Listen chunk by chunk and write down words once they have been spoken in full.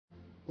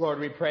Lord,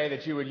 we pray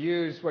that you would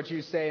use what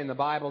you say in the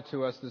Bible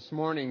to us this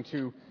morning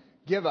to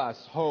give us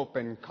hope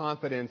and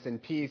confidence and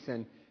peace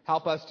and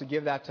help us to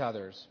give that to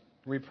others.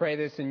 We pray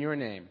this in your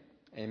name.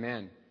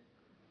 Amen.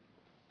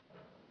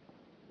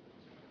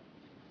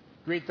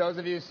 Greet those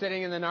of you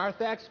sitting in the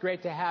narthex.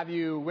 Great to have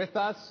you with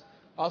us.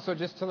 Also,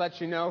 just to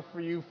let you know, for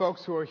you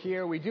folks who are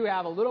here, we do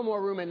have a little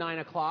more room at 9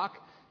 o'clock.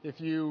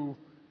 If you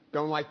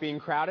don't like being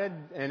crowded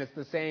and it's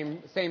the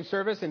same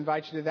service,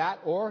 invite you to that,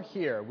 or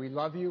here. We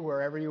love you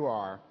wherever you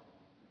are.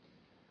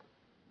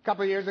 A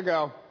couple of years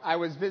ago, I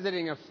was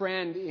visiting a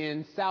friend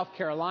in South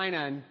Carolina,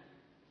 and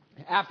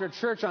after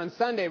church on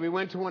Sunday, we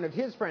went to one of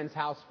his friends'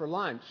 house for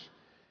lunch.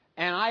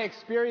 And I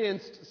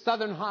experienced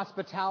Southern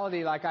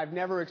hospitality like I've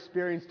never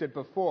experienced it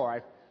before.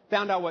 I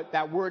found out what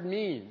that word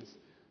means.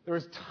 There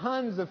was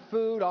tons of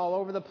food all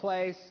over the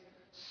place,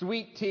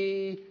 sweet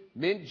tea,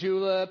 mint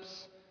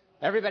juleps.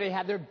 Everybody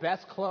had their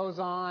best clothes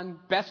on.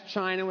 Best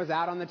china was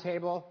out on the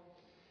table.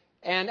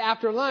 And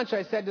after lunch,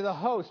 I said to the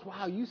host,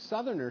 "Wow, you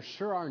Southerners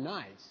sure are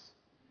nice."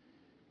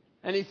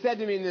 And he said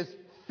to me in this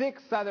thick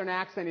Southern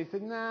accent, he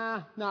said,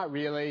 "Nah, not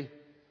really.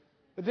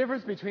 The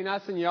difference between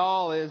us and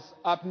y'all is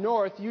up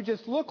north, you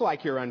just look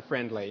like you're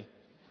unfriendly."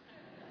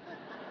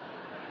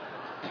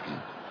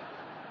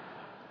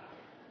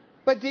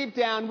 But deep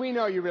down, we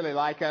know you really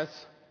like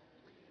us.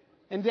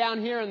 And down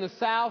here in the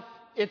South,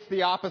 it's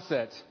the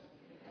opposite.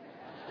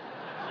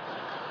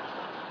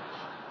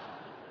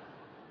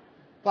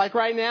 Like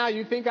right now,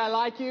 you think I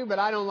like you, but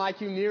I don't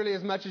like you nearly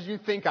as much as you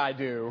think I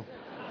do.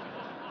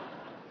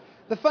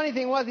 The funny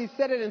thing was, he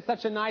said it in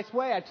such a nice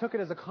way, I took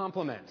it as a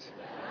compliment.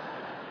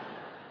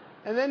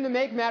 And then to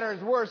make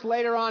matters worse,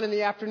 later on in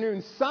the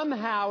afternoon,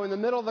 somehow in the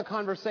middle of the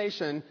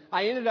conversation,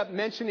 I ended up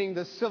mentioning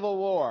the Civil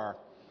War.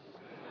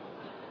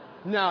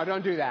 No,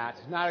 don't do that.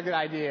 Not a good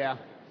idea.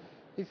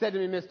 He said to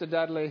me, "Mr.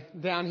 Dudley,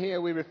 down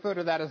here we refer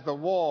to that as the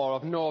War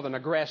of Northern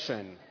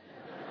Aggression."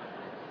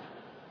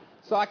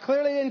 So I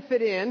clearly didn't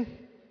fit in.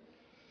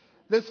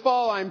 This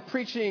fall I'm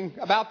preaching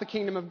about the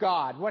kingdom of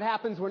God. What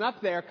happens when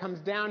up there comes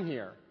down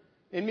here.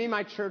 In me,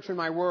 my church, and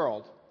my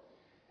world.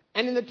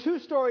 And in the two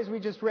stories we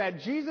just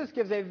read, Jesus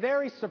gives a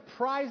very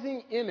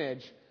surprising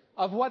image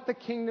of what the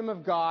kingdom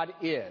of God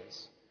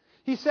is.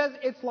 He says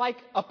it's like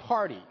a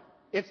party.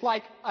 It's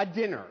like a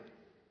dinner.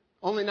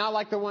 Only not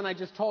like the one I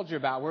just told you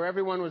about, where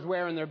everyone was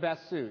wearing their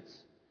best suits.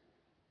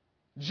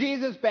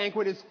 Jesus'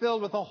 banquet is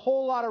filled with a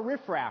whole lot of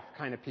riffraff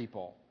kind of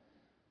people.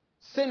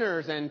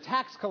 Sinners and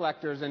tax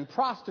collectors and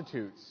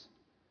prostitutes.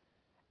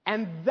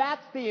 And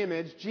that's the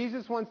image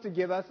Jesus wants to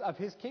give us of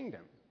his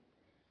kingdom.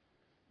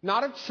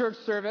 Not a church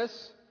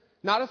service,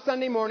 not a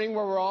Sunday morning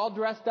where we're all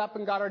dressed up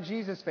and got our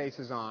Jesus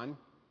faces on.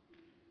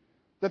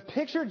 The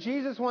picture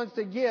Jesus wants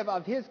to give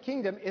of his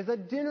kingdom is a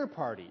dinner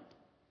party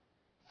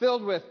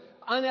filled with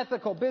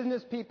unethical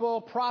business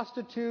people,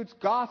 prostitutes,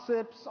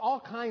 gossips, all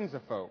kinds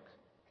of folk.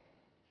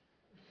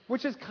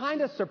 Which is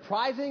kind of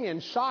surprising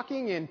and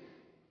shocking and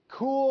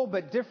cool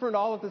but different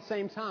all at the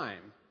same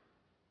time.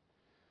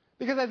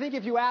 Because I think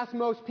if you ask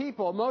most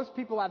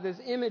people have this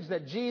image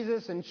that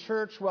Jesus and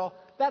church, well,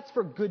 that's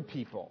for good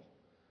people.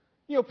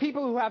 You know,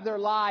 people who have their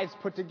lives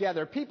put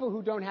together, people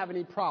who don't have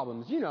any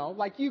problems,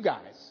 like you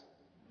guys.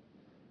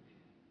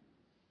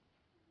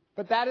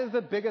 But that is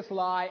the biggest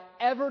lie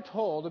ever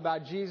told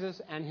about Jesus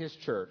and his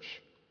church.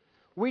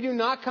 We do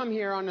not come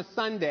here on a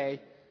Sunday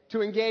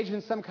to engage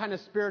in some kind of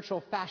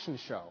spiritual fashion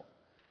show.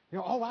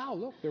 Oh wow,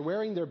 look, they're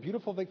wearing their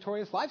beautiful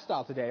victorious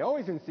lifestyle today,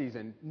 always in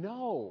season.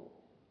 No.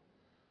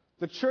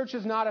 The church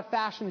is not a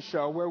fashion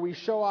show where we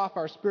show off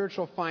our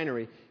spiritual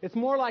finery. It's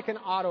more like an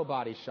auto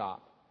body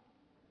shop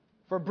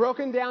for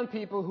broken down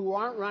people who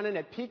aren't running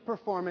at peak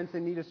performance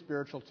and need a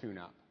spiritual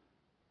tune-up.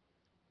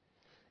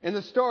 In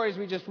the stories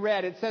we just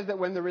read, it says that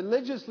when the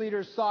religious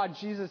leaders saw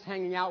Jesus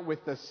hanging out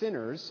with the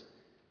sinners,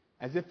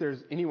 as if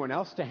there's anyone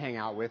else to hang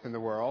out with in the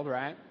world,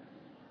 right?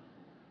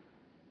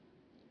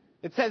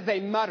 It says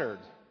they muttered.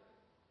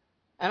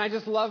 And I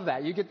just love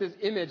that. You get this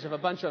image of a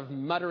bunch of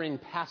muttering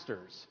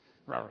pastors.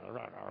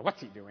 What's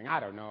he doing? I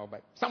don't know,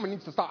 but someone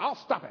needs to stop. I'll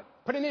stop it.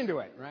 Put an end to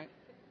it, right?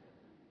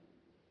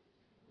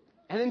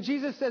 And then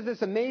Jesus says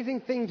this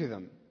amazing thing to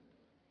them.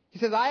 He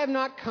says, "I have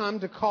not come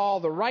to call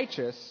the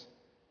righteous,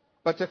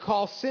 but to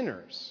call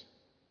sinners."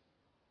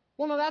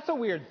 Well, now that's a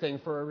weird thing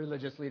for a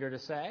religious leader to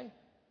say.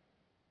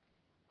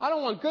 I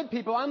don't want good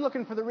people. I'm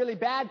looking for the really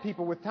bad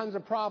people with tons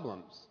of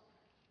problems.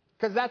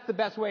 Because that's the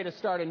best way to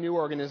start a new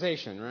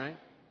organization, right?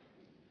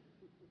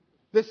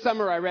 This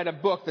summer I read a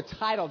book, the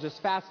title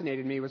just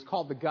fascinated me. It was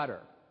called The Gutter.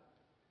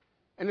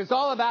 And it's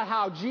all about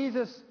how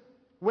Jesus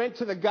went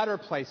to the gutter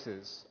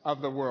places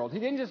of the world. He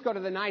didn't just go to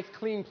the nice,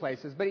 clean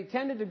places, but he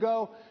tended to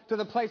go to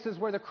the places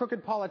where the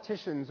crooked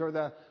politicians or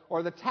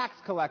the tax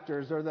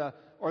collectors or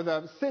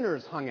the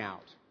sinners hung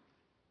out.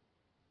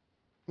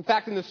 In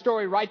fact, in the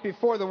story right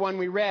before the one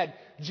we read,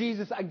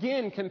 Jesus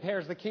again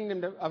compares the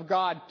kingdom of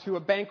God to a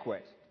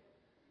banquet.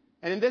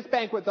 And in this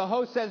banquet, the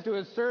host says to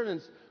his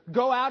servants,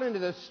 "Go out into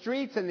the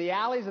streets and the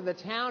alleys of the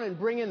town and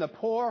bring in the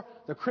poor,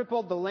 the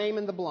crippled, the lame,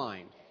 and the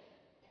blind."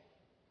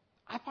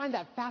 I find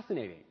that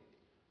fascinating.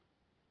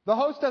 The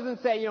host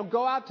doesn't say,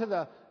 go out to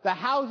the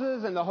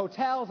houses and the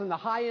hotels and the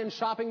high-end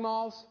shopping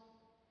malls.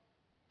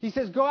 He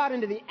says, go out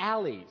into the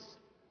alleys,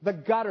 the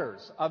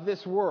gutters of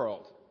this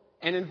world,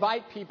 and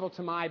invite people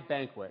to my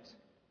banquet.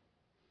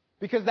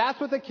 Because that's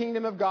what the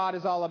kingdom of God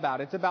is all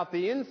about. It's about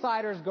the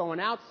insiders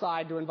going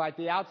outside to invite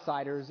the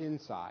outsiders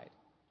inside.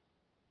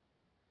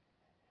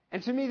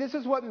 And to me, this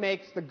is what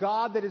makes the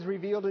God that is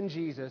revealed in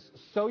Jesus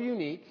so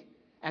unique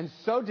and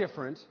so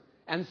different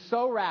and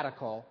so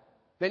radical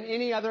than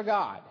any other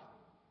God.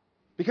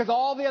 Because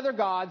all the other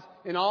gods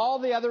in all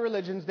the other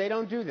religions, they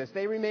don't do this.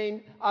 They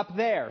remain up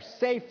there,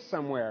 safe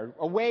somewhere,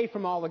 away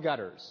from all the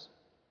gutters.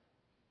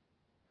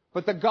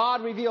 But the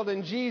God revealed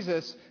in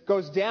Jesus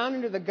goes down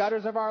into the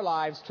gutters of our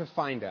lives to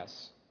find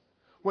us.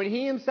 When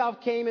He Himself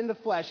came in the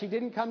flesh, He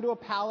didn't come to a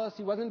palace.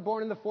 He wasn't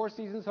born in the Four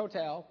Seasons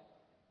Hotel.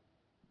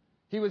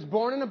 He was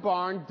born in a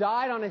barn,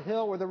 died on a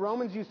hill where the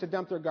Romans used to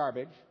dump their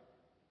garbage,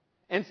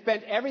 and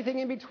spent everything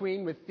in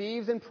between with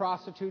thieves and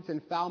prostitutes and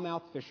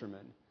foul-mouthed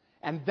fishermen.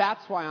 And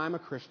that's why I'm a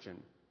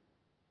Christian.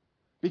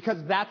 Because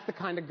that's the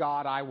kind of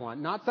God I want.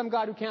 Not some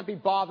God who can't be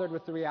bothered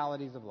with the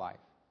realities of life,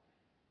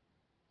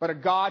 but a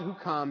God who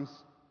comes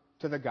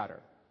to the gutter.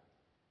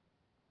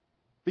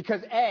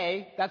 Because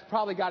A, that's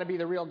probably got to be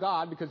the real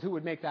God, because who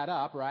would make that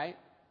up, right?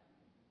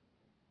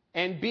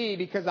 And B,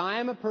 because I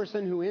am a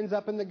person who ends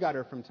up in the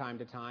gutter from time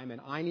to time, and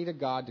I need a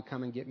God to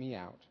come and get me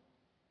out.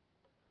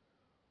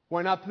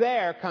 When up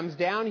there comes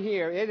down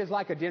here, it is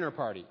like a dinner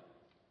party,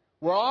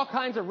 where all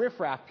kinds of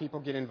riffraff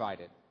people get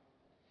invited,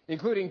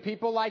 including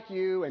people like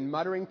you and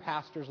muttering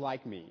pastors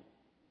like me.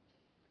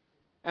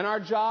 And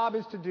our job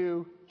is to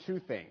do two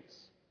things.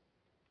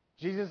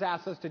 Jesus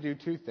asks us to do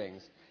two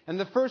things. And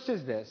the first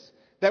is this,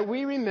 that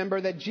we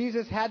remember that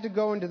Jesus had to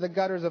go into the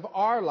gutters of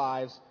our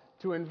lives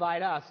to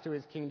invite us to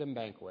His kingdom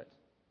banquet.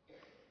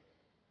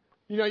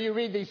 You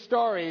read these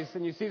stories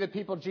and you see the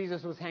people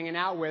Jesus was hanging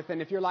out with,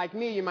 and if you're like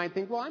me, you might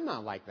think, well, I'm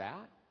not like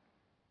that.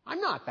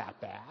 I'm not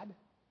that bad.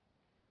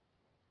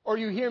 Or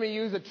you hear me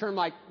use a term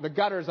like the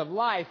gutters of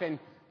life, and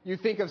you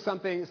think of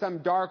some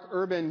dark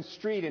urban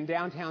street in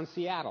downtown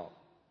Seattle.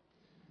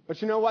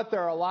 But you know what?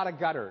 There are a lot of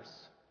gutters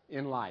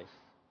in life.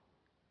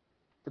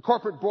 The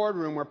corporate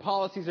boardroom where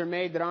policies are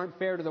made that aren't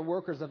fair to the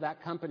workers of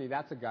that company,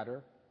 that's a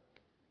gutter.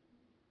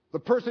 The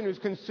person who's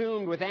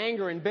consumed with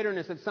anger and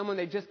bitterness at someone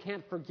they just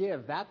can't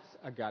forgive, that's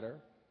a gutter.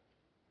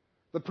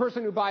 The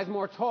person who buys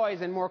more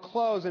toys and more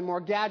clothes and more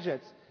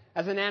gadgets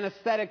as an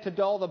anesthetic to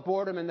dull the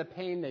boredom and the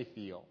pain they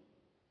feel.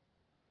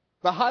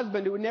 The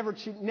husband who would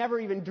never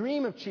even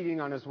dream of cheating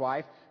on his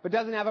wife, but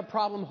doesn't have a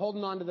problem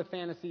holding on to the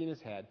fantasy in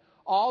his head.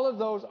 All of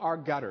those are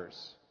gutters.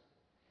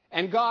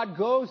 And God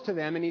goes to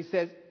them and He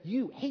says,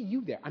 hey,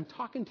 you there, I'm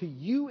talking to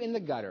you in the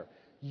gutter.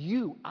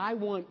 I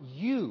want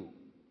you.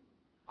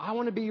 I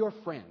want to be your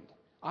friend.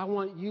 I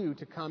want you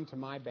to come to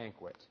my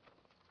banquet.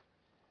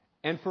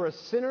 And for a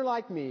sinner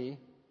like me,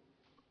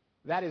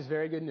 that is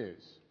very good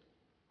news,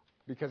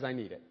 because I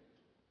need it.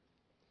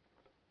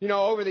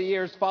 Over the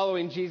years,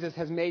 following Jesus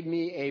has made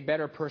me a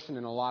better person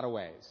in a lot of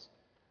ways.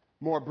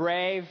 More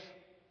brave,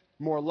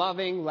 more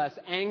loving, less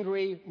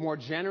angry, more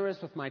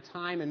generous with my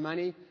time and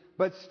money.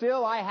 But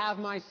still, I have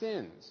my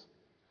sins.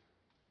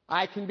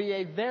 I can be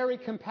a very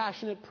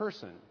compassionate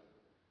person.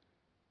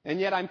 And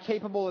yet I'm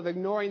capable of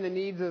ignoring the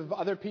needs of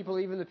other people,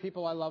 even the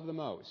people I love the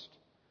most.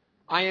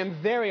 I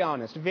am very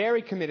honest,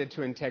 very committed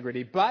to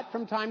integrity, but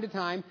from time to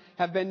time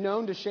have been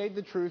known to shade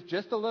the truth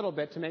just a little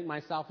bit to make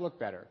myself look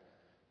better.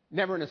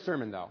 Never in a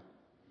sermon, though.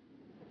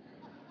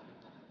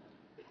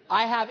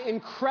 I have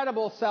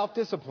incredible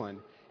self-discipline,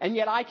 and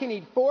yet I can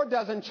eat 4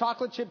 dozen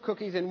chocolate chip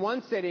cookies in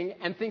one sitting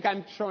and think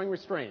I'm showing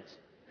restraint.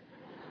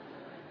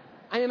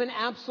 I am an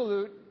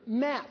absolute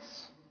mess.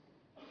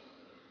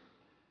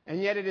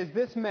 And yet it is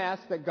this mess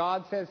that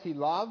God says He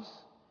loves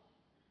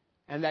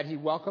and that He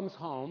welcomes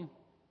home,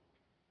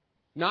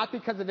 not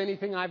because of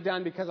anything I've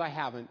done, because I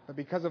haven't, but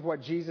because of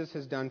what Jesus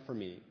has done for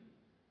me.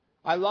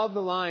 I love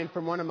the line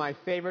from one of my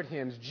favorite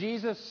hymns,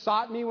 Jesus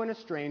sought me when a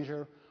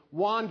stranger,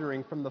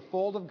 wandering from the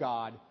fold of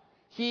God.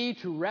 He,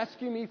 to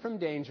rescue me from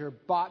danger,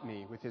 bought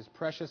me with His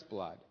precious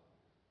blood.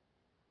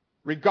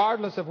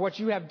 Regardless of what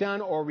you have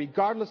done or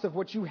regardless of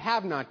what you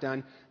have not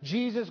done,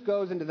 Jesus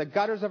goes into the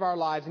gutters of our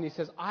lives and He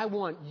says, I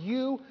want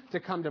you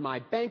to come to my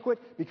banquet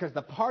because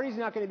the party's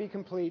not going to be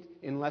complete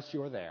unless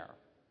you're there.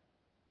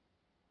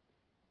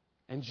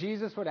 And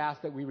Jesus would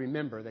ask that we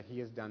remember that He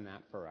has done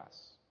that for us.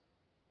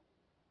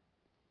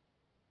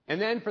 And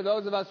then for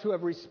those of us who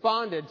have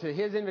responded to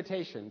His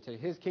invitation to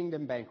His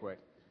kingdom banquet,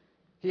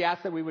 He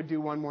asks that we would do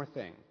one more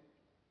thing.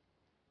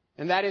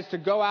 And that is to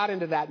go out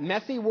into that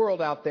messy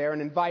world out there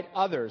and invite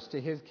others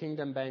to His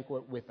kingdom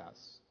banquet with us.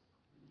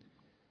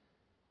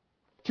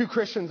 2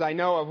 Christians I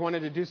know have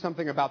wanted to do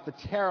something about the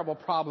terrible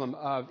problem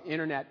of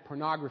internet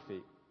pornography.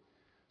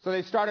 So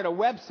they started a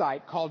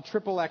website called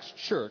XXX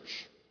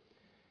Church.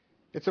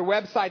 It's a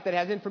website that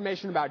has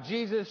information about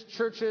Jesus,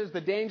 churches,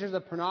 the dangers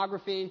of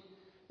pornography.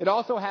 It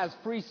also has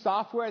free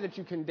software that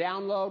you can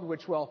download,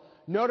 which will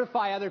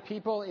notify other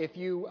people if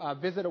you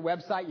visit a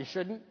website you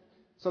shouldn't.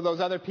 So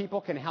those other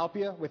people can help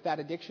you with that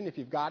addiction if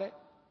you've got it.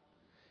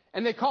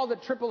 And they called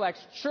it Triple X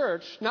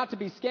Church, not to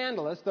be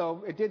scandalous,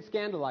 though it did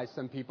scandalize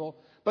some people,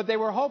 but they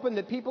were hoping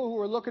that people who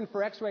were looking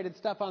for X-rated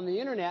stuff on the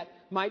internet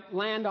might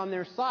land on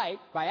their site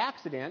by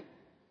accident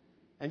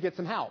and get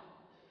some help.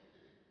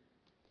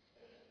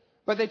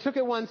 But they took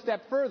it one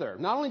step further.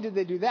 Not only did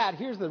they do that,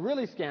 here's the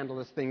really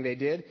scandalous thing they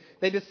did.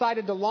 They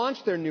decided to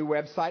launch their new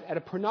website at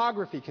a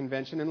pornography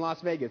convention in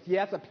Las Vegas.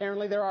 Yes,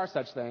 apparently there are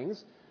such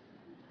things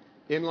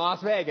in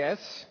Las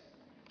Vegas.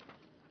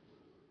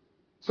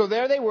 So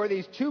there they were,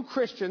 these two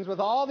Christians with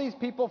all these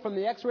people from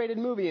the X-rated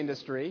movie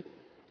industry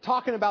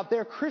talking about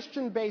their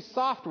Christian-based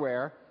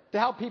software to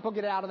help people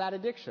get out of that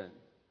addiction.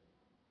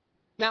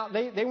 Now,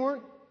 they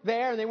weren't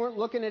there and they weren't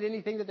looking at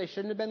anything that they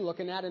shouldn't have been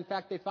looking at. In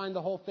fact, they find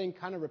the whole thing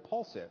kind of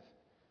repulsive,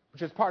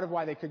 which is part of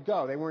why they could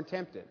go. They weren't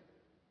tempted.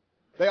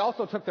 They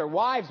also took their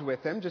wives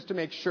with them just to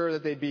make sure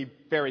that they'd be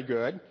very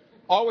good.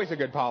 Always a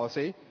good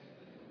policy,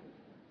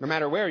 no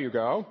matter where you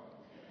go.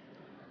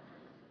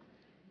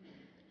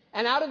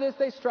 And out of this,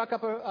 they struck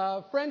up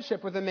a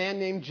friendship with a man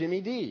named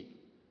Jimmy D,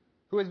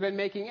 who has been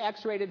making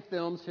X-rated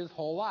films his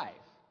whole life.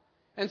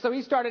 And so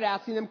he started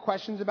asking them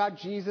questions about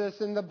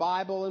Jesus and the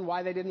Bible and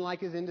why they didn't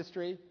like his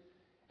industry.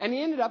 And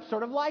he ended up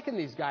sort of liking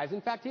these guys. In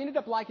fact, he ended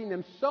up liking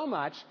them so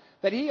much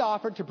that he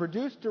offered to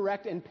produce,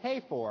 direct, and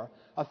pay for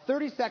a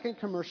 30-second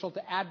commercial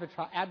to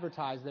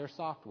advertise their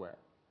software.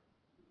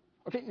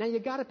 Okay, now you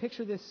got to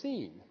picture this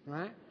scene,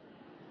 right?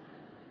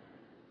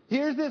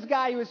 Here's this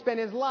guy who has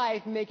spent his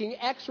life making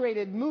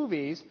X-rated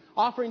movies,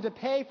 offering to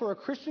pay for a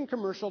Christian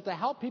commercial to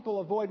help people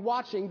avoid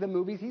watching the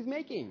movies he's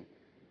making.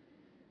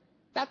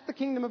 That's the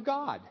kingdom of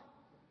God.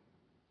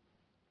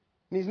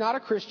 And he's not a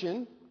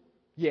Christian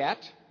yet,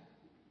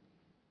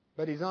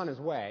 but he's on his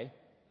way,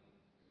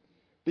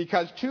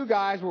 because two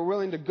guys were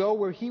willing to go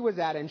where he was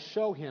at and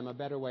show him a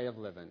better way of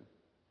living.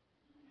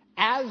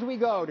 As we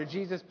go to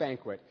Jesus'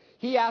 banquet,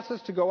 he asks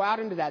us to go out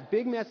into that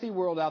big, messy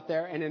world out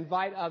there and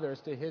invite others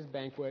to his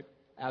banquet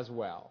as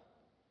well.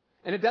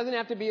 And it doesn't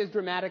have to be as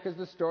dramatic as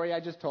the story I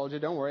just told you.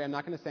 Don't worry, I'm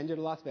not going to send you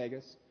to Las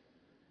Vegas.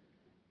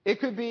 It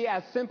could be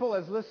as simple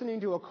as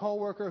listening to a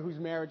coworker whose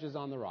marriage is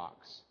on the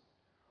rocks,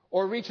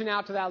 or reaching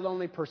out to that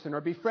lonely person,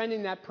 or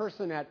befriending that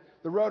person at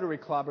the Rotary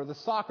Club or the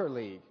soccer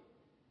league,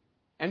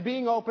 and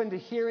being open to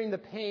hearing the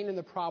pain and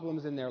the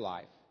problems in their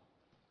life.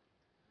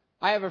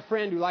 I have a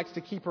friend who likes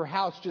to keep her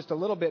house just a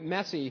little bit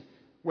messy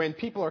when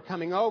people are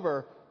coming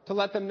over, to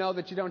let them know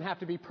that you don't have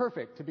to be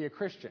perfect to be a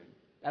Christian.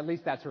 At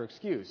least that's her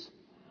excuse.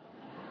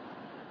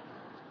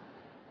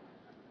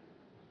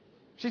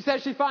 She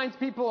says she finds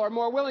people are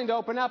more willing to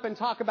open up and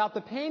talk about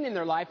the pain in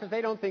their life if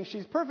they don't think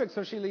she's perfect,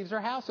 so she leaves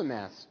her house a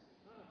mess.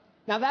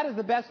 Now that is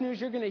the best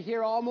news you're going to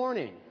hear all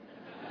morning.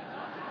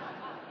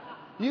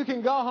 You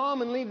can go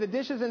home and leave the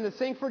dishes in the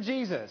sink for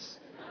Jesus.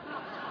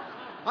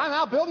 I'm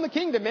out building the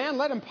kingdom, man.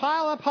 Let him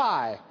pile up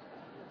high.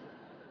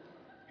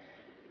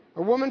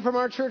 A woman from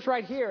our church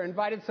right here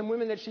invited some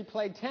women that she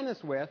played tennis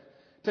with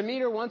to meet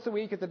her once a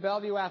week at the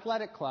Bellevue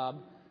Athletic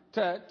Club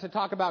to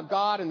talk about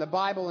God and the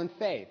Bible and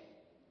faith.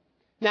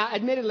 Now,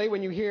 admittedly,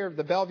 when you hear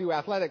the Bellevue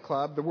Athletic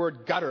Club, the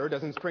word gutter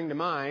doesn't spring to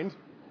mind.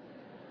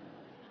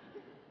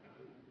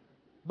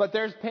 But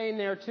there's pain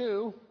there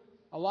too.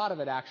 A lot of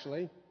it,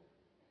 actually.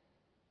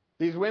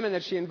 These women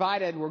that she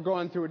invited were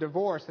going through a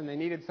divorce and they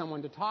needed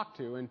someone to talk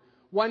to. And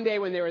one day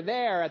when they were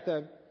there at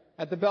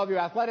the Bellevue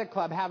Athletic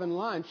Club having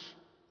lunch,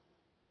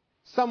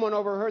 someone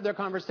overheard their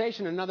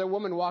conversation. Another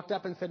woman walked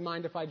up and said,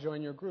 "Mind if I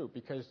join your group?"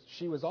 Because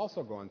she was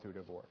also going through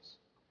divorce.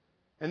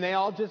 And they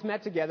all just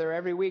met together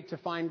every week to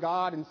find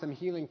God and some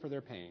healing for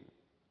their pain.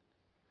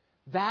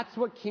 That's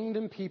what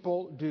kingdom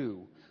people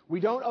do. We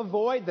don't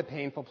avoid the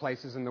painful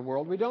places in the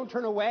world. We don't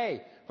turn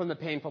away from the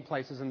painful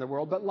places in the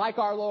world. But like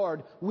our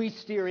Lord, we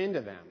steer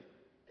into them.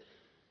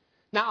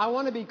 Now, I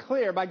want to be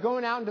clear. By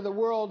going out into the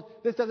world,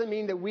 this doesn't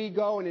mean that we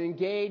go and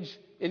engage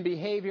in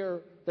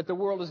behavior that the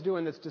world is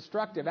doing that's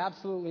destructive.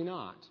 Absolutely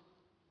not.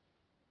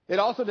 It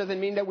also doesn't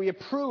mean that we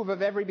approve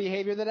of every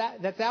behavior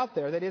that's out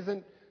there that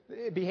isn't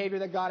behavior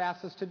that God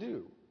asks us to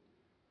do.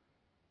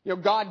 You know,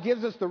 God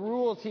gives us the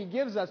rules He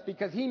gives us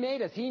because He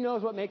made us. He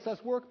knows what makes us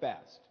work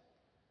best.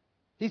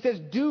 He says,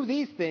 do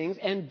these things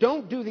and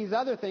don't do these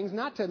other things,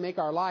 not to make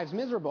our lives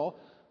miserable,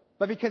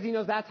 but because He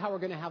knows that's how we're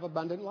going to have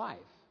abundant life.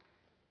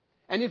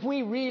 And if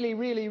we really,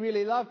 really,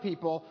 really love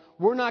people,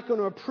 we're not going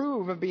to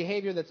approve of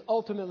behavior that's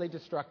ultimately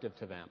destructive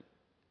to them.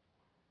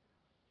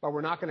 But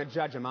we're not going to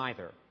judge them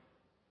either,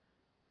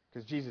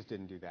 because Jesus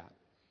didn't do that.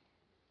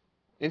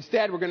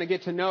 Instead, we're going to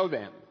get to know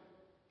them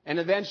and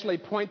eventually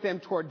point them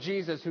toward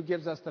Jesus, who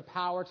gives us the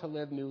power to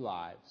live new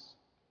lives.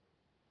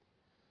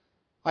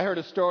 I heard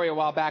a story a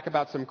while back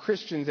about some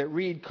Christians at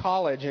Reed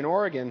College in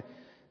Oregon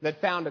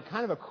that found a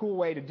kind of a cool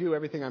way to do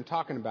everything I'm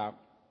talking about.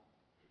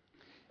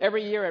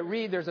 Every year at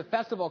Reed, there's a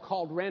festival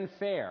called Ren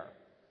Fair,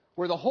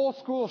 where the whole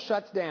school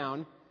shuts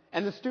down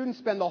and the students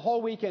spend the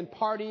whole weekend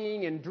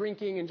partying and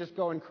drinking and just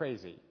going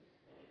crazy.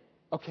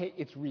 Okay,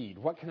 it's Reed.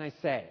 What can I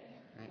say?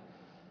 Right?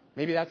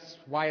 Maybe that's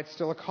why it's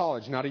still a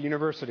college, not a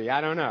university.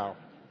 I don't know.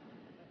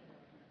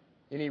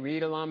 Any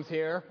Reed alums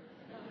here?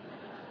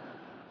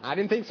 I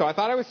didn't think so. I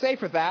thought I was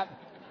safe with that.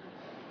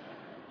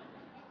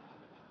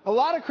 A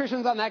lot of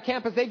Christians on that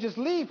campus, they just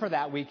leave for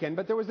that weekend.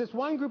 But there was this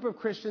one group of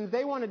Christians,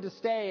 they wanted to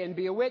stay and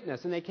be a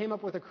witness, and they came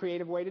up with a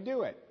creative way to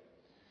do it.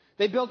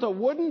 They built a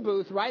wooden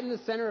booth right in the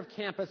center of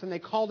campus, and they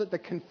called it the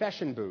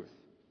confession booth.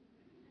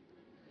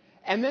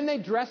 And then they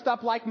dressed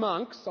up like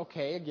monks.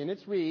 Okay, again,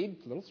 it's Reed.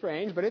 A little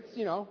strange, but it's,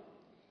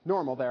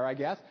 normal there, I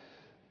guess.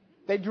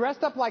 They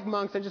dressed up like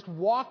monks and just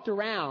walked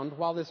around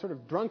while this sort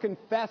of drunken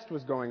fest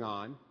was going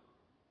on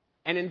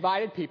and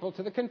invited people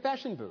to the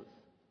confession booth.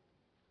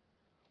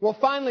 Well,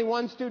 finally,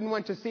 one student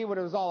went to see what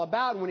it was all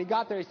about, and when he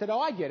got there, he said, "Oh,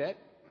 I get it.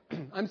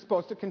 I'm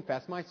supposed to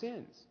confess my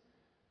sins."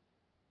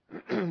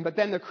 But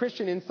then the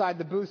Christian inside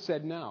the booth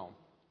said, "No,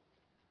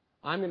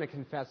 I'm going to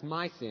confess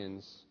my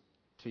sins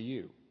to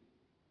you.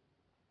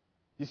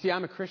 You see,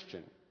 I'm a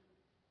Christian,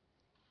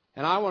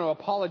 and I want to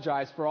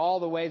apologize for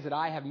all the ways that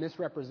I have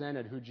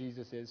misrepresented who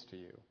Jesus is to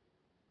you.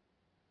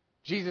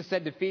 Jesus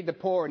said to feed the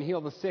poor and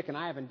heal the sick, and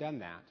I haven't done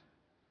that.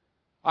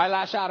 I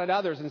lash out at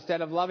others instead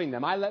of loving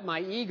them. I let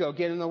my ego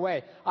get in the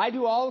way. I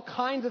do all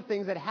kinds of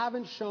things that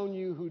haven't shown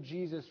you who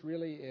Jesus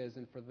really is,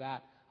 and for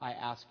that, I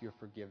ask your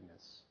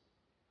forgiveness."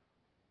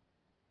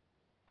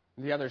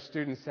 And the other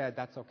student said,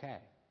 "That's okay."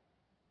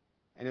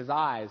 And his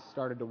eyes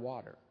started to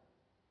water.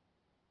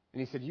 And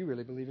he said, "You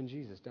really believe in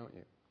Jesus, don't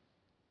you?"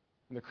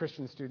 And the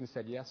Christian student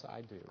said, "Yes, I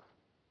do."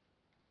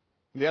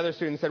 And the other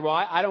student said, "Well,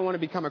 I don't want to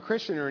become a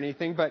Christian or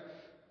anything, but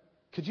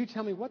could you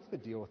tell me what's the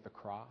deal with the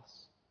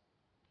cross?"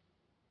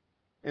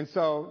 And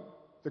so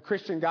the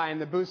Christian guy in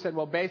the booth said,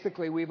 "Well,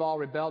 basically, we've all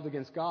rebelled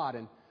against God,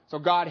 and so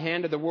God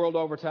handed the world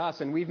over to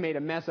us, and we've made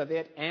a mess of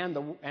it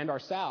and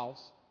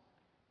ourselves.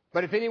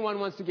 But if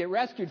anyone wants to get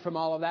rescued from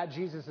all of that,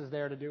 Jesus is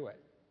there to do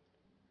it.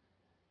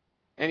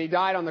 And he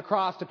died on the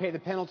cross to pay the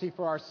penalty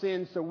for our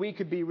sins so we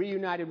could be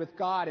reunited with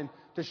God and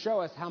to show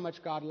us how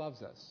much God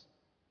loves us."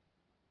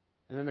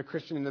 And then the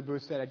Christian in the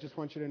booth said, "I just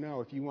want you to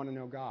know, if you want to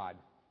know God,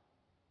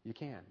 you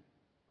can."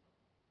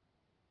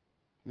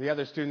 And the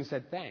other student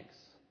said, "Thanks.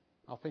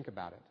 I'll think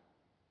about it."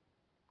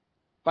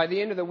 By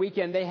the end of the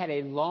weekend, they had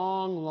a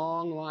long,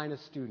 long line of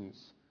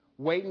students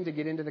waiting to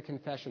get into the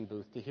confession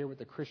booth to hear what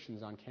the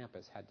Christians on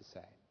campus had to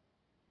say.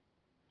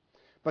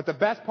 But the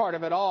best part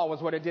of it all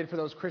was what it did for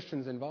those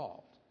Christians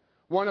involved.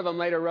 One of them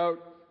later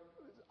wrote,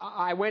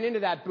 "I went into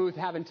that booth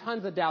having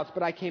tons of doubts,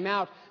 but I came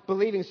out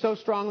believing so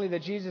strongly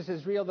that Jesus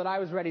is real that I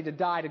was ready to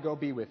die to go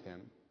be with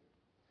him.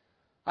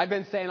 I've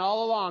been saying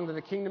all along that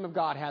the kingdom of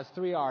God has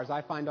 3 R's.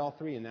 I find all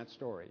 3 in that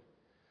story.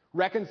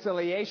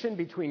 Reconciliation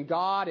between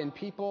God and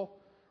people,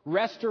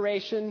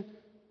 restoration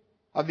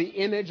of the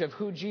image of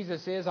who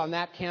Jesus is on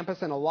that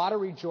campus, and a lot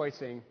of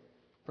rejoicing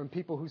from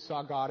people who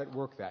saw God at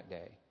work that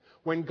day.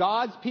 When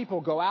God's people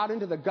go out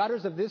into the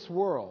gutters of this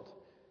world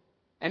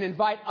and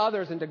invite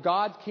others into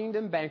God's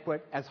kingdom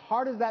banquet, as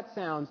hard as that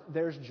sounds,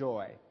 there's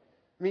joy.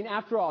 I mean,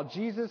 after all,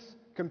 Jesus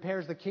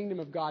compares the kingdom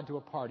of God to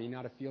a party,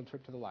 not a field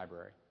trip to the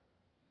library.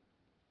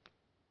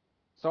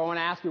 So I want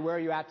to ask you, where are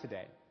you at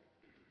today?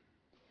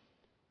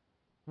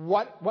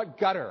 What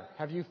gutter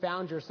have you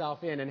found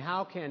yourself in, and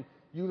how can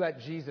you let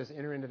Jesus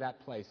enter into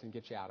that place and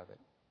get you out of it?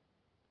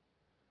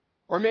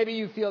 Or maybe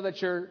you feel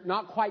that you're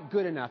not quite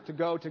good enough to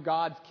go to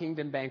God's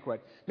kingdom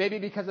banquet. Maybe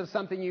because of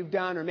something you've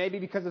done, or maybe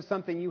because of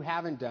something you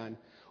haven't done.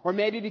 Or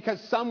maybe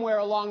because somewhere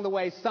along the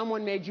way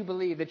someone made you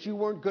believe that you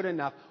weren't good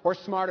enough, or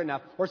smart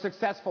enough, or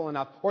successful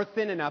enough, or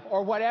thin enough,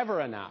 or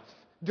whatever enough.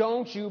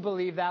 Don't you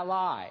believe that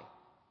lie.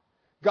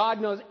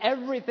 God knows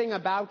everything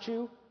about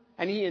you,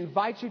 and he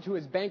invites you to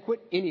his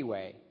banquet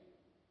anyway.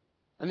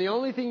 And the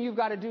only thing you've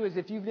got to do is,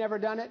 if you've never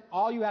done it,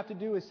 all you have to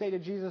do is say to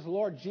Jesus,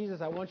 "Lord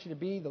Jesus, I want you to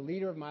be the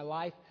leader of my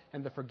life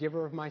and the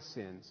forgiver of my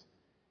sins."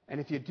 And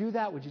if you do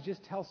that, would you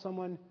just tell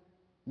someone,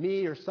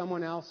 me or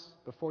someone else,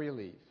 before you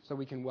leave, so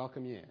we can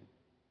welcome you in?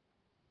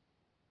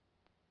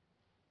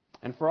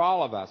 And for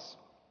all of us,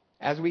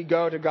 as we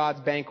go to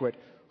God's banquet,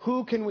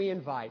 who can we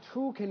invite?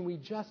 Who can we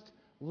just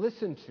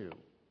listen to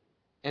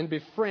and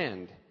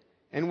befriend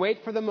and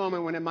wait for the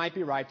moment when it might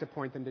be right to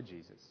point them to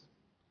Jesus?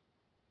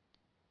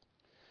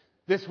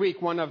 This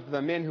week, one of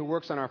the men who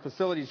works on our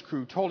facilities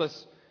crew told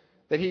us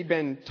that he'd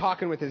been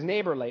talking with his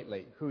neighbor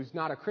lately, who's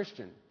not a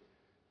Christian.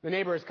 The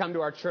neighbor has come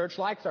to our church,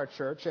 likes our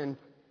church, and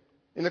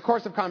in the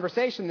course of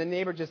conversation, the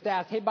neighbor just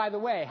asked, "Hey, by the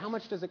way, how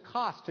much does it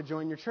cost to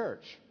join your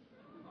church?"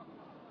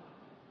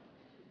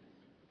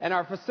 And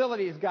our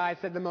facilities guy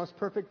said the most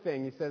perfect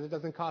thing. He says, "It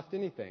doesn't cost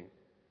anything.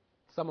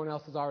 Someone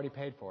else has already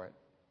paid for it."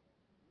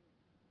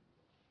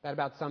 That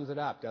about sums it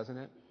up, doesn't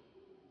it?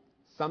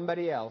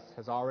 Somebody else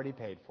has already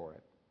paid for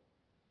it.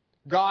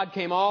 God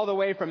came all the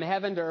way from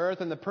heaven to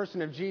earth in the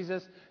person of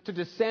Jesus to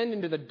descend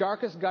into the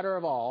darkest gutter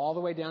of all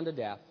the way down to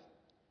death,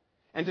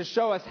 and to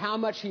show us how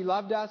much he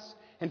loved us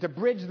and to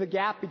bridge the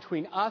gap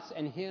between us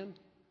and him.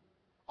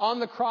 On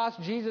the cross,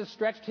 Jesus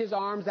stretched his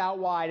arms out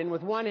wide, and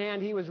with one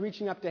hand he was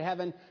reaching up to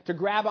heaven to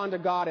grab onto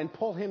God and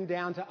pull him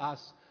down to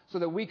us so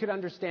that we could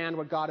understand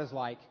what God is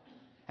like.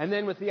 And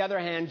then with the other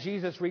hand,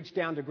 Jesus reached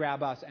down to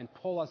grab us and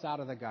pull us out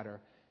of the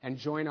gutter and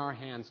join our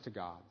hands to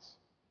God's.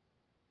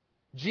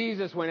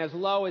 Jesus went as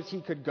low as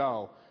he could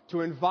go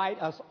to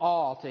invite us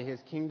all to his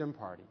kingdom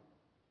party.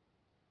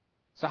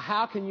 So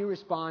how can you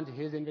respond to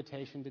his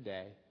invitation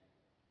today?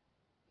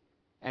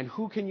 And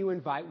who can you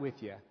invite with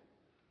you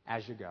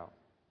as you go?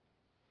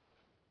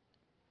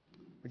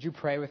 Would you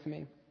pray with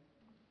me?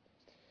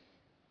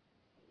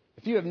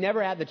 If you have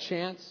never had the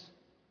chance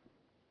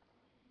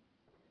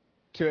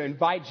to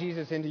invite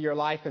Jesus into your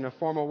life in a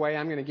formal way,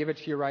 I'm going to give it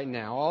to you right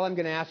now. All I'm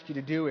going to ask you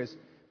to do is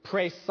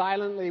pray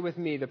silently with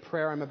me the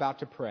prayer I'm about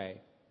to pray.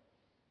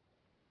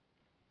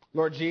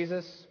 Lord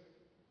Jesus,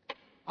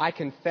 I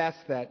confess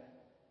that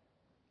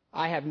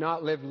I have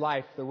not lived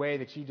life the way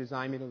that you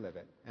designed me to live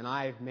it, and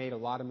I've made a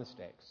lot of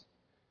mistakes.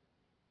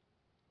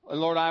 And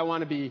Lord, I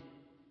want to be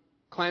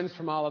cleansed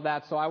from all of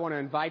that, so I want to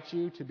invite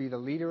you to be the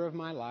leader of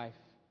my life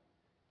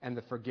and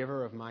the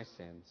forgiver of my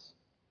sins.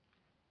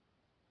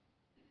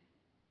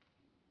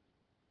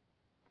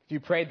 If you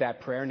prayed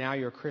that prayer, now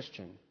you're a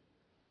Christian.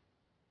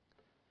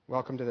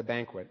 Welcome to the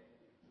banquet.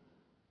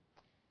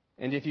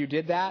 And if you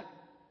did that,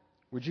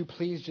 would you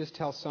please just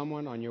tell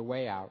someone on your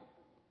way out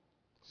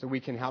so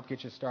we can help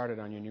get you started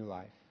on your new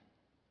life?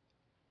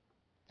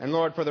 And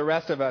Lord, for the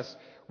rest of us,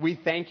 we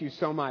thank you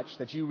so much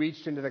that you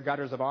reached into the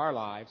gutters of our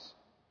lives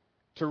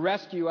to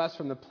rescue us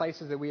from the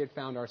places that we had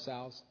found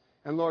ourselves.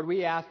 And Lord,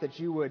 we ask that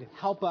you would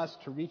help us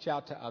to reach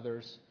out to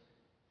others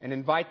and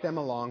invite them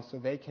along so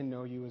they can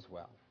know you as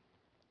well.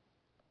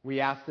 We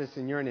ask this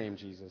in your name,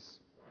 Jesus.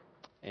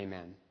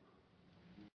 Amen.